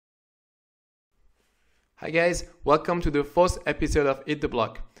Hi guys, welcome to the fourth episode of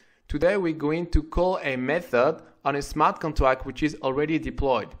EatTheBlocks. Today we're going to call a method on a smart contract which is already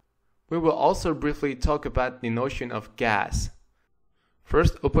deployed. We will also briefly talk about the notion of gas.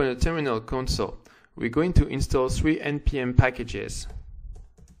 First, open a terminal console. We're going to install 3 npm packages.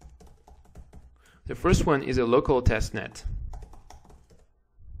 The first one is a local testnet.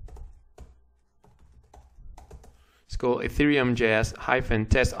 It's called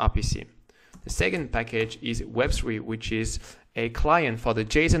Ethereumjs-testrpc. The second package is Web3, which is a client for the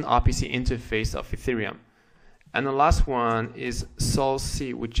JSON RPC interface of Ethereum. And the last one is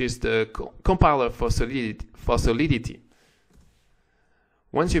Solc, which is the compiler for Solidity.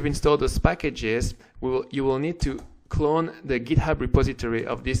 Once you've installed those packages, you will need to clone the GitHub repository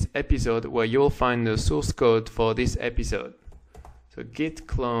of this episode where you will find the source code for this episode. So git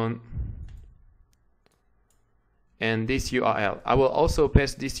clone and this URL. I will also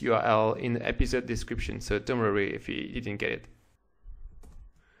paste this URL in the episode description, so don't worry if you didn't get it.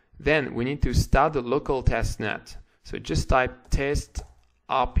 Then we need to start the local testnet. So just type test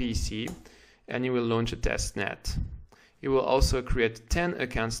RPC and you will launch a testnet. It will also create 10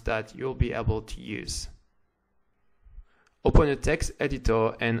 accounts that you'll be able to use. Open a text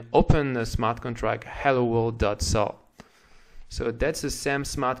editor and open the smart contract helloworld.sol. So that's the same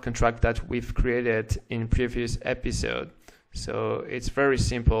smart contract that we've created in previous episode. So it's very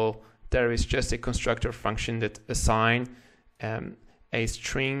simple. There is just a constructor function that assigns a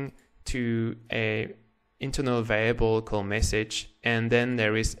string to a internal variable called message, and then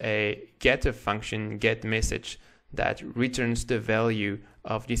there is a getter function, getMessage, that returns the value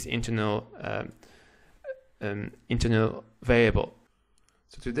of this internal variable.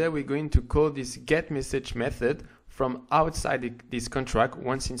 So today we're going to call this getMessage method from outside this contract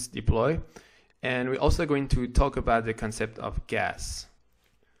once it's deployed, and we're also going to talk about the concept of gas.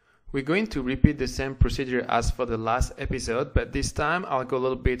 We're going to repeat the same procedure as for the last episode, but this time I'll go a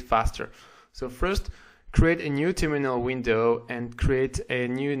little bit faster. So first, create a new terminal window and create a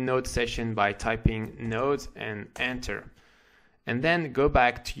new node session by typing node and enter. And then go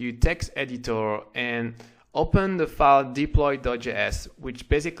back to your text editor and open the file deploy.js, which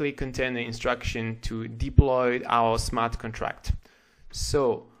basically contains the instruction to deploy our smart contract.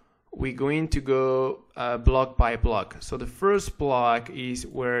 So we're going to go block by block. So the first block is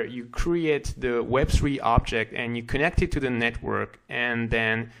where you create the Web3 object and you connect it to the network, and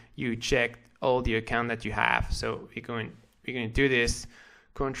then you check all the account that you have. So we're going to do this,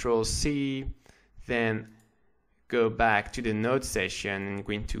 Control C, then go back to the node session and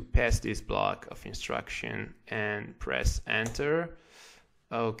going to paste this block of instruction and press enter.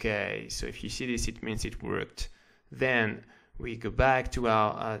 Okay, so if you see this, it means it worked. Then we go back to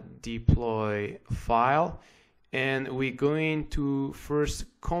our deploy file, and we're going to first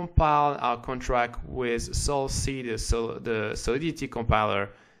compile our contract with Solc, the Solidity compiler.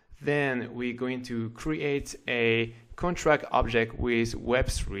 Then we're going to create a contract object with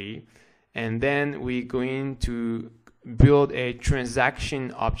Web3, and then we're going to build a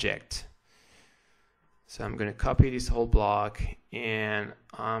transaction object. So I'm going to copy this whole block and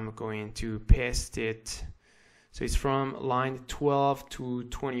I'm going to paste it. So it's from line 12 to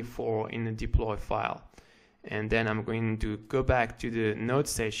 24 in the deploy file. And then I'm going to go back to the node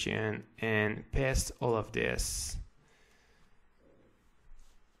session and paste all of this.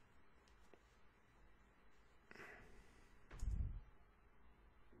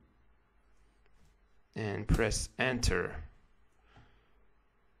 And press enter.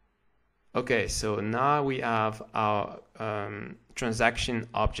 Okay, so now we have our transaction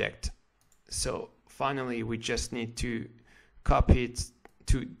object. So finally we just need to copy it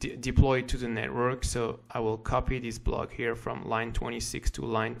to deploy it to the network. So I will copy this block here from line 26 to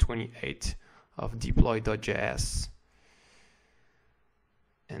line 28 of deploy.js.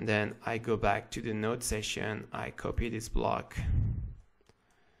 And then I go back to the node session, I copy this block,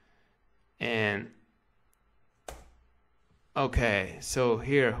 and okay, so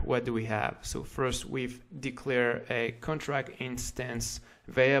here what do we have? So first we've declared a contract instance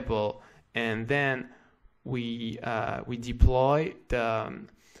variable, and then we deploy the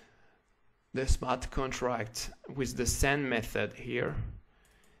smart contract with the send method here,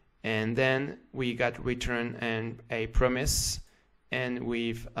 and then we got return and a promise, and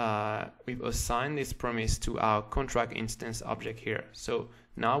we've assigned this promise to our contract instance object here. So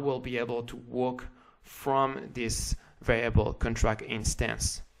now we'll be able to work from this variable contract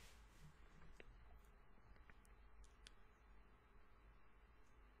instance.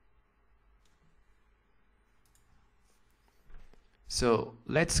 So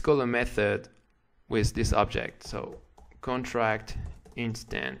let's call a method with this object. So contract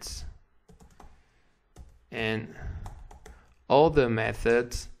instance and all the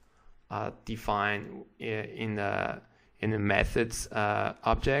methods are defined in the methods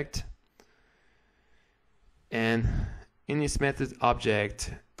object. And in this methods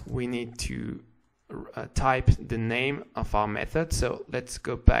object, we need to type the name of our method. So let's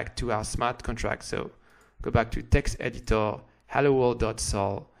go back to our smart contract. So go back to text editor, hello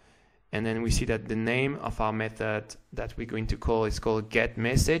world.sol, and then we see that the name of our method that we're going to call is called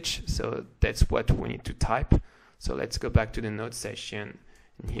getMessage. So that's what we need to type. So let's go back to the node session,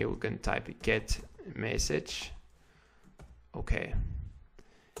 and here we're going to type getMessage. Okay.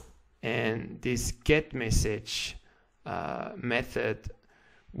 And this getMessage method,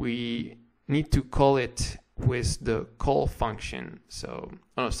 we need to call it with the call function. So,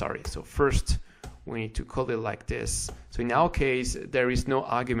 so first we need to call it like this. So in our case, there is no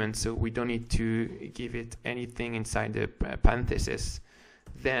argument, so we don't need to give it anything inside the parenthesis.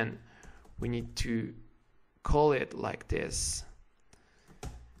 Then we need to call it like this.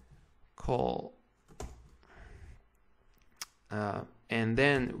 Call. And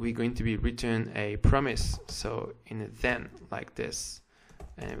then we're going to be return a promise. So in a then like this.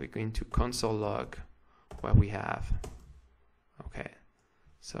 And we're going to console log what we have. Okay,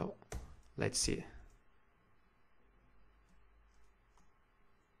 so let's see.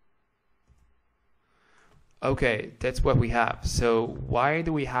 Okay, that's what we have. So why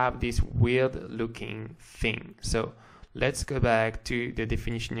do we have this weird looking thing? So let's go back to the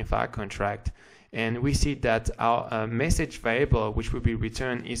definition of our contract, and we see that our message variable which will be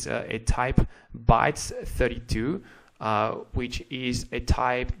returned is a type bytes32, which is a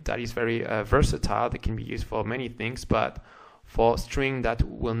type that is very versatile, that can be used for many things, but for string that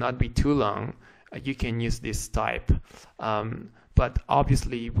will not be too long, you can use this type. But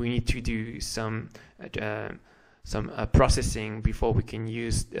obviously we need to do some processing before we can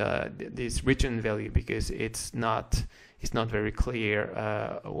use this return value, because it's not very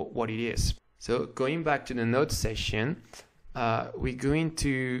clear what it is. So going back to the node session, we're going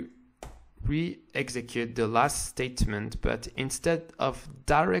to re-execute the last statement, but instead of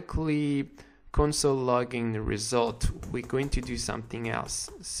directly console logging the result, we're going to do something else.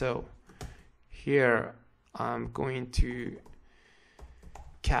 So here I'm going to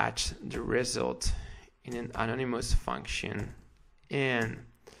catch the result in an anonymous function, and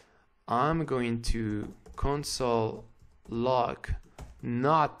I'm going to console log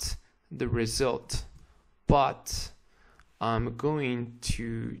not the result, but I'm going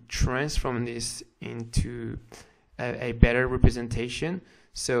to transform this into a better representation.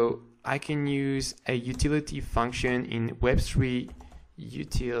 So I can use a utility function in Web3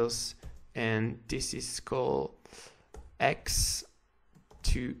 utils, and this is called x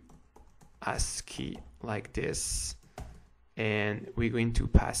to ASCII like this, and we're going to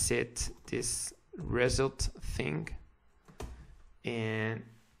pass it this result thing, and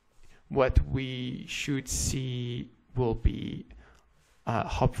what we should see will be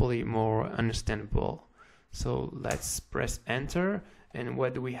hopefully more understandable. So let's press enter, and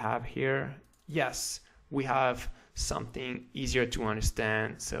what do we have here? Yes, we have something easier to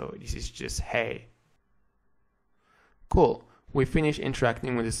understand. So this is just hey. Cool. We finished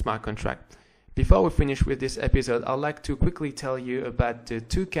interacting with the smart contract. Before we finish with this episode, I'd like to quickly tell you about the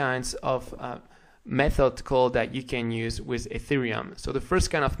two kinds of method call that you can use with Ethereum. So the first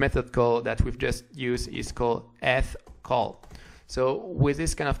kind of method call that we've just used is called eth_call. So with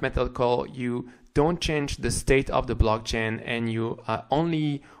this kind of method call, you don't change the state of the blockchain, and you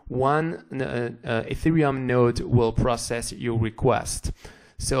only one Ethereum node will process your request.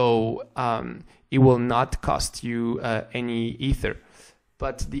 So it will not cost you any ether.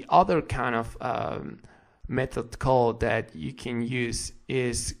 But the other kind of method call that you can use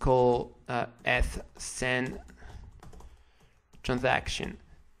is called eth_send transaction.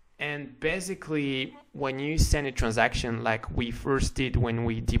 And basically, when you send a transaction like we first did when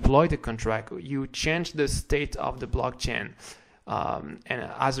we deployed the contract, you change the state of the blockchain. And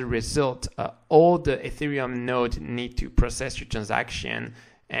as a result, all the Ethereum nodes need to process your transaction.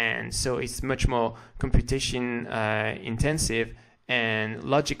 And so it's much more computation intensive, and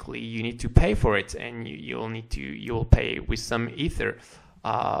logically you need to pay for it, and you'll pay with some ether,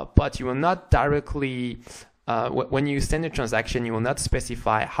 but you will not directly when you send a transaction, you will not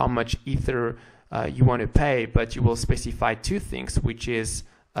specify how much ether you want to pay, but you will specify two things, which is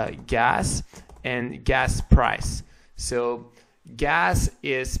gas and gasPrice. So gas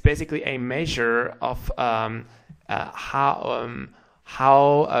is basically a measure of how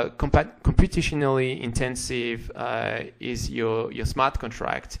computationally intensive is your smart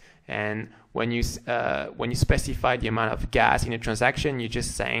contract. And when you specify the amount of gas in a transaction, you're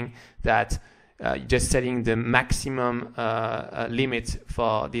just saying that just setting the maximum limit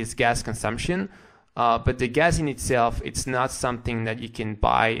for this gas consumption. But the gas in itself, it's not something that you can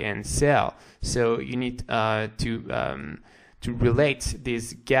buy and sell. So you need to relate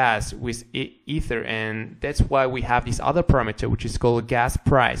this gas with Ether, and that's why we have this other parameter which is called gas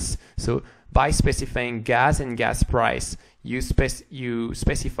price. So by specifying gas and gas price, you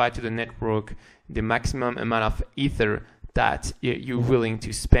specify to the network the maximum amount of Ether that you're willing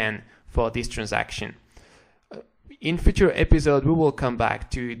to spend for this transaction. In future episode, we will come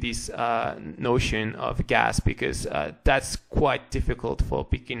back to this notion of gas because that's quite difficult for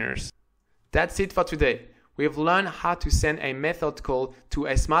beginners. That's it for today. We've learned how to send a method call to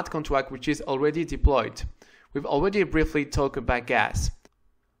a smart contract which is already deployed. We've already briefly talked about gas.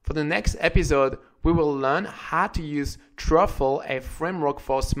 For the next episode, we will learn how to use Truffle, a framework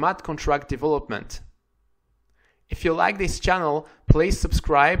for smart contract development. If you like this channel, please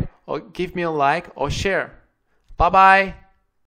subscribe or give me a like or share. Bye bye!